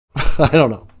I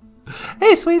don't know.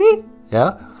 Hey, sweetie.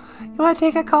 Yeah? You want to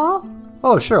take a call?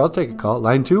 Oh, sure, I'll take a call.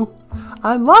 Line 2?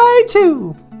 On line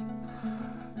 2.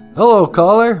 Hello,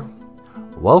 caller.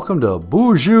 Welcome to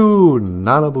BOOZHOO,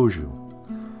 NANABOOZHOO.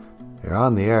 You're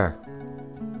on the air.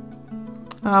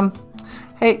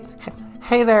 Hey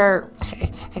there,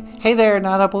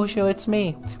 NANABOOZHOO, it's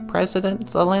me, President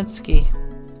Zalinsky.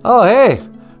 Oh, hey.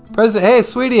 Hey,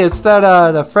 sweetie, it's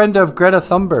that, the friend of Greta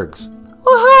Thunberg's.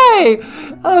 Oh,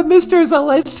 hi, Mr.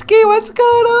 Zalinsky, what's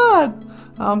going on?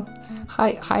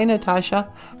 Hi,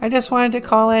 Natasha. I just wanted to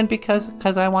call in because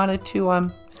I wanted to,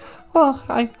 well,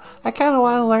 I kind of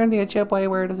want to learn the Ojibwe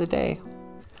word of the day.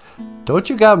 Don't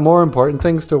you got more important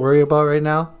things to worry about right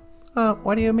now?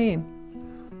 What do you mean?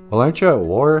 Well, aren't you at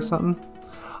war or something?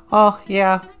 Oh,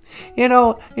 yeah. You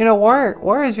know,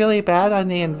 war is really bad on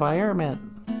the environment.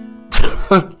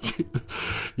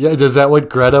 Yeah, is that what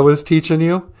Greta was teaching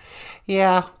you?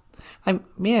 Yeah.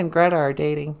 Me and Greta are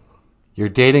dating. You're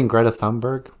dating Greta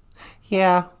Thunberg?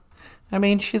 Yeah. I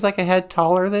mean, she's like a head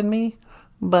taller than me,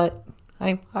 but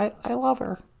I love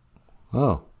her.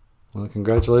 Oh, well,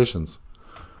 congratulations.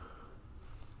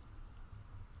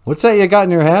 What's that you got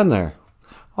in your hand there?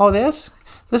 Oh, this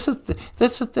I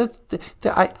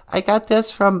got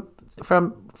this from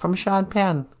Sean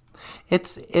Penn.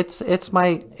 It's an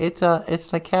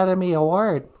Academy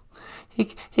Award.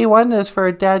 He won this for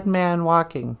A Dead Man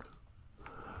Walking.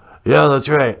 Yeah, that's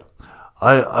right.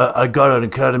 I got an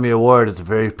Academy Award. It's a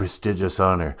very prestigious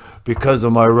honor because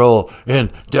of my role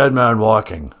in Dead Man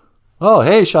Walking. Oh,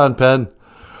 hey, Sean Penn.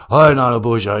 Hi,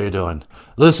 NANABOOZHOO, how you doing?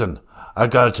 Listen, I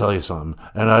gotta tell you something,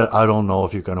 and I don't know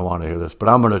if you're gonna want to hear this, but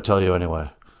I'm gonna tell you anyway.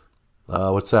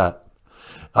 What's that?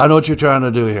 I know what you're trying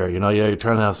to do here. You know, yeah, you're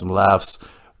trying to have some laughs,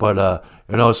 but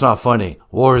you know, it's not funny.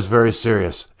 War is very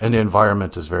serious, and the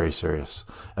environment is very serious,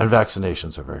 and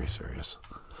vaccinations are very serious.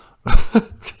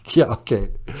 Yeah, okay.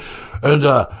 And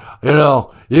you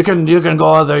know, you can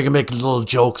go out there, you can make little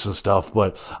jokes and stuff,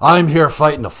 but I'm here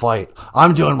fighting the fight.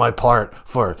 I'm doing my part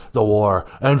for the war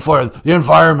and for the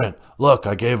environment. Look,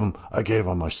 I gave him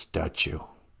a statue.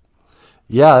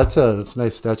 Yeah, that's a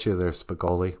nice statue there,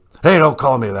 Spicoli. Hey, don't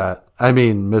call me that. I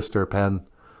mean, Mr. Penn.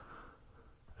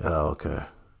 Yeah, okay.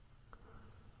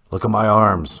 Look at my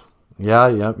arms. Yeah,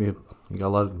 yep, you got a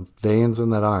lot of veins in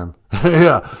that arm.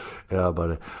 Yeah,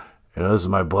 buddy. You know, this is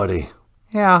my buddy.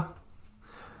 Yeah.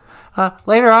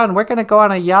 Later on, we're gonna go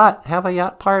on a yacht, have a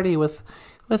yacht party with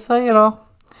you know,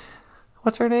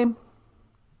 what's her name?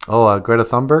 Oh, Greta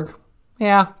Thunberg?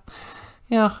 Yeah.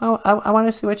 Yeah, I want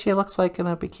to see what she looks like in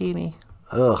a bikini.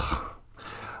 Ugh.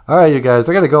 All right, you guys,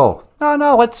 I gotta go.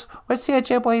 No, what's the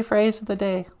Ojibwe phrase of the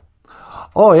day?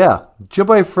 Oh, yeah.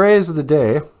 Ojibwe phrase of the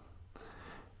day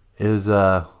is,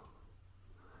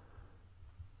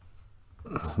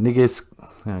 Nigis...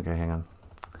 Okay, hang on.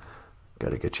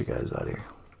 Gotta get you guys out of here.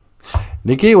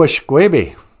 Niki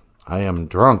washkwebi. I am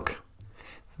drunk.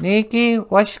 Niki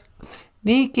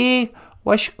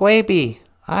washkwebi.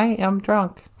 I am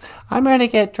drunk. I'm gonna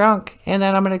get drunk, and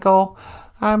then I'm gonna go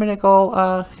out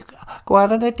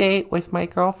on a date with my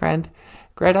girlfriend,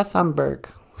 Greta Thunberg.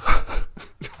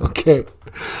 Okay.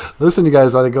 Listen, you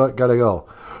guys, gotta go.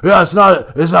 Yeah, it's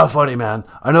not funny, man.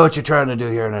 I know what you're trying to do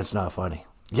here, and it's not funny.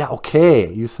 Yeah,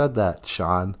 okay. You said that,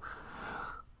 Sean.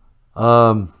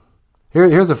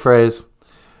 Here's a phrase.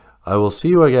 I will see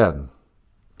you again.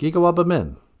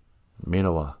 Gigawabamin.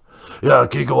 Minawa. Yeah,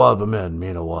 Gigawabamin.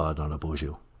 Minawa,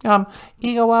 NANABOOZHOO.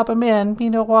 Gigawabamin.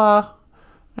 Minawa,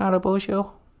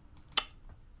 NANABOOZHOO.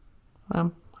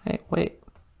 Hey, wait.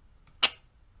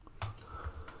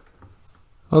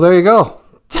 Well, there you go.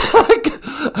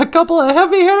 A couple of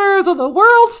heavy hitters on the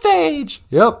world stage.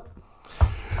 Yep.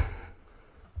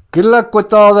 Good luck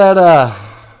with all that,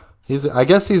 I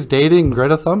guess he's dating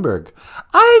Greta Thunberg.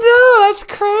 I know, that's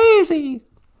crazy.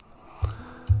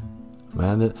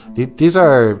 Man, these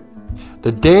are...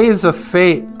 The days of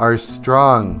fate are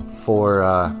strong for,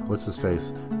 what's his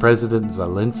face? President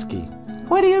Zalinsky.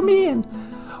 What do you mean?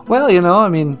 Well, you know, I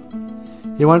mean,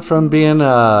 he went from being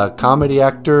a comedy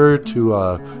actor to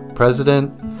a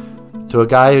president to a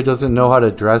guy who doesn't know how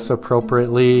to dress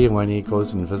appropriately when he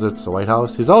goes and visits the White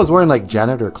House. He's always wearing, like,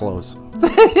 janitor clothes.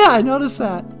 Yeah, I noticed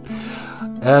that.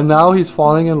 And now he's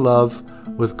falling in love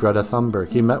with Greta Thunberg.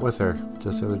 He met with her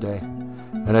just the other day.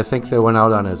 And I think they went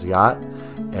out on his yacht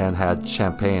and had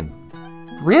champagne.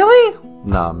 Really?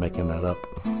 No, I'm making that up.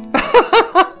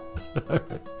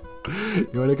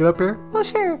 You want to get up here? Well,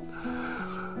 sure.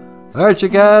 All right, you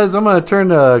guys, I'm going to turn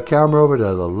the camera over to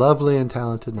the lovely and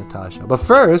talented Natasha. But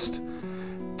first,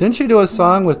 didn't you do a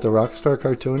song with the rock star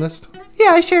cartoonist?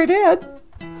 Yeah, I sure did.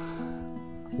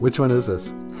 Which one is this?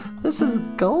 This is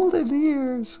Golden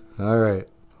Years. All right.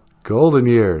 Golden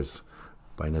Years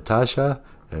by Natasha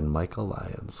and Michael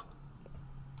Lyons.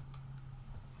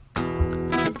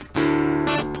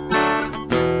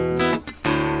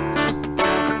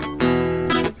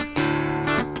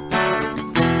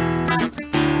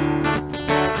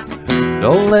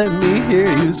 Don't let me hear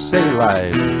you say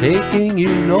life's taking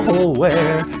you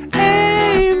nowhere.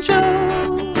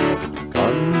 Angel,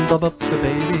 come up the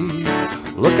baby.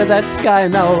 Look at that sky,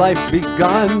 now life's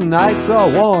begun. Nights are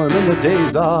warm and the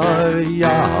days are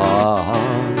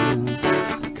young.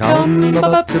 Come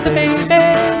up the baby.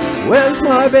 Where's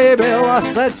my baby?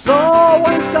 Lost that soul.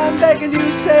 Once I'm begging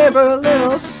you, save her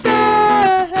little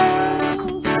self.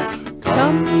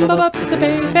 Come up the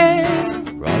baby.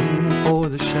 Run for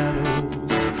the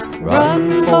shadows.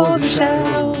 Run for the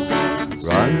shadows.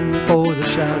 Run for the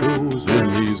shadows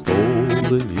in these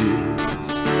golden years.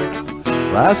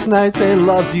 Last night they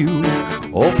loved you,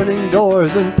 opening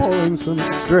doors and pulling some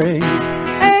strings.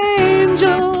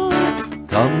 Angel,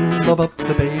 come up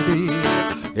the baby.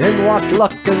 In walked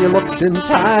luck and you looked in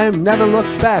time. Never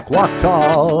looked back, walk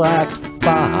tall, act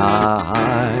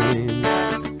fine.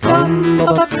 Come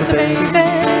up the baby.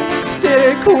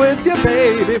 Stick with your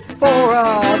baby for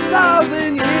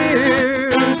 1,000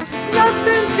 years.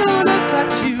 Nothing's gonna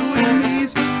touch you in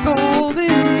these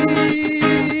golden years.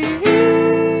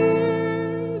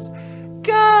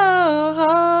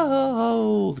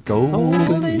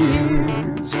 Golden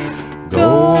years.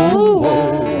 Gold,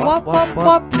 wop, wop,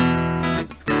 wop.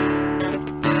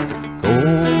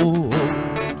 Gold.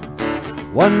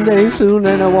 One day soon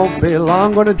and it won't be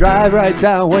long, gonna drive right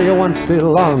down where you once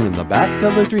belonged. In the back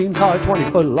of a dream car 20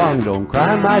 foot long. Don't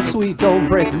cry my sweet, don't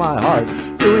break my heart.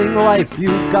 Doing life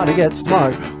you've gotta get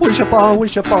smart. Wish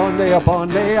upon day upon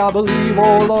day. I believe,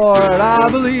 oh Lord, I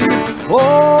believe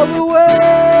all the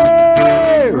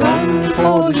way. Run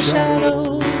for the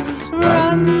shadows,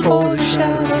 run for the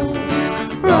shadows.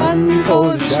 Run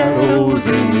for the shadows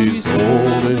in these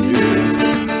golden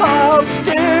years. I'll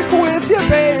stick with you,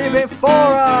 baby, for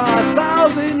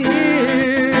 1,000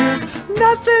 years.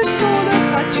 Nothing's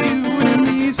gonna touch you in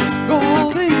these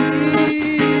golden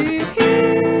years.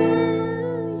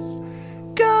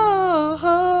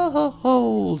 Gold,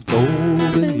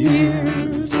 golden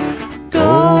years.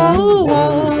 Gold,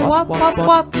 wop, wop,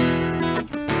 wop.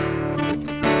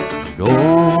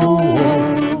 Gold,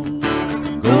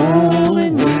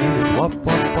 golden years. Wop,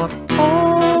 wop, wop.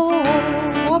 Oh,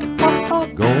 wop, wop, wop.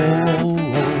 Gold.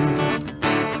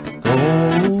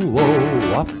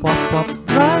 Wop, wop, wop.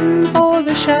 Run for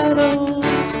the shadows,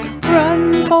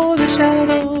 run for the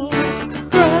shadows,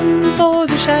 run for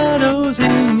the shadows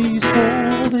in these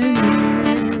golden years.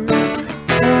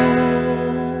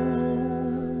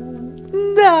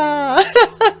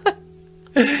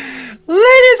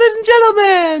 Ladies and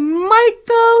gentlemen,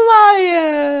 Michael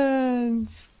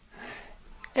Lyons.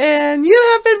 And you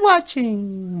have been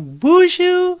watching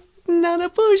BOOZHOO,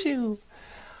 NANABOOZHOO.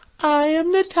 I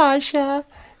am Natasha.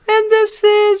 And this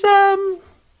is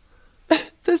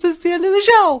the end of the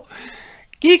show.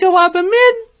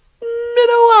 Gigawabamin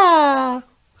Minawa.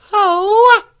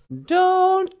 Oh,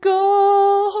 don't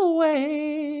go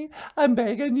away. I'm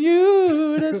begging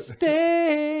you to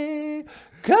stay.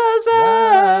 'Cause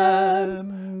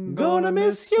I'm gonna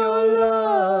miss your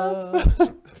love.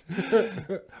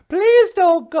 Please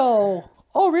don't go.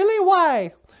 Oh, really?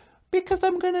 Why? Because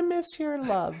I'm gonna miss your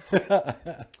love.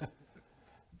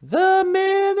 The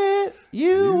minute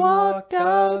you walk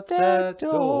out that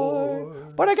door.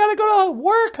 But I gotta go to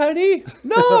work, honey.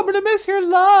 No, I'm gonna miss your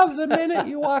love the minute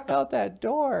you walk out that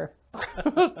door.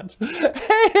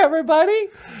 Hey,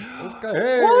 everybody.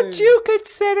 Okay. Won't you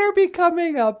consider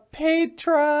becoming a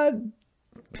patron?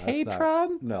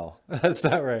 Patron? No, that's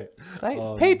not right.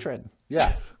 Patron.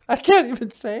 Yeah. I can't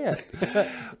even say it.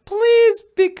 Please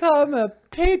become a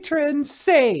patron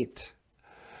saint.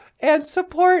 And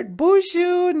support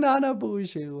BOOZHOO,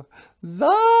 NANABOOZHOO,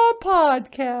 the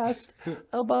podcast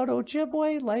about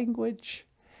Ojibwe language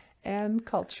and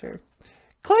culture.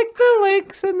 Click the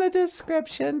links in the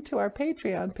description to our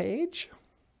Patreon page.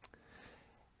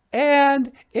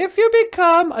 And if you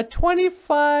become a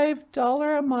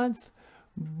 $25 a month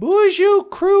BOOZHOO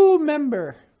crew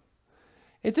member,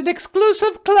 it's an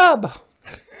exclusive club.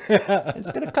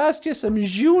 It's going to cost you some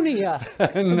junia,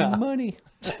 some money.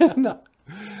 No.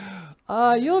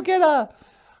 You'll get a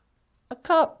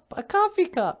coffee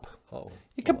cup. Oh.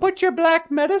 You can put your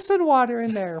black medicine water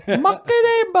in there.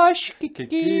 Muckety mush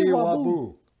kiki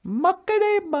wabu.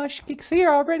 Muckety mush kiki. See,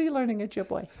 you're already learning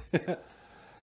Ojibwe.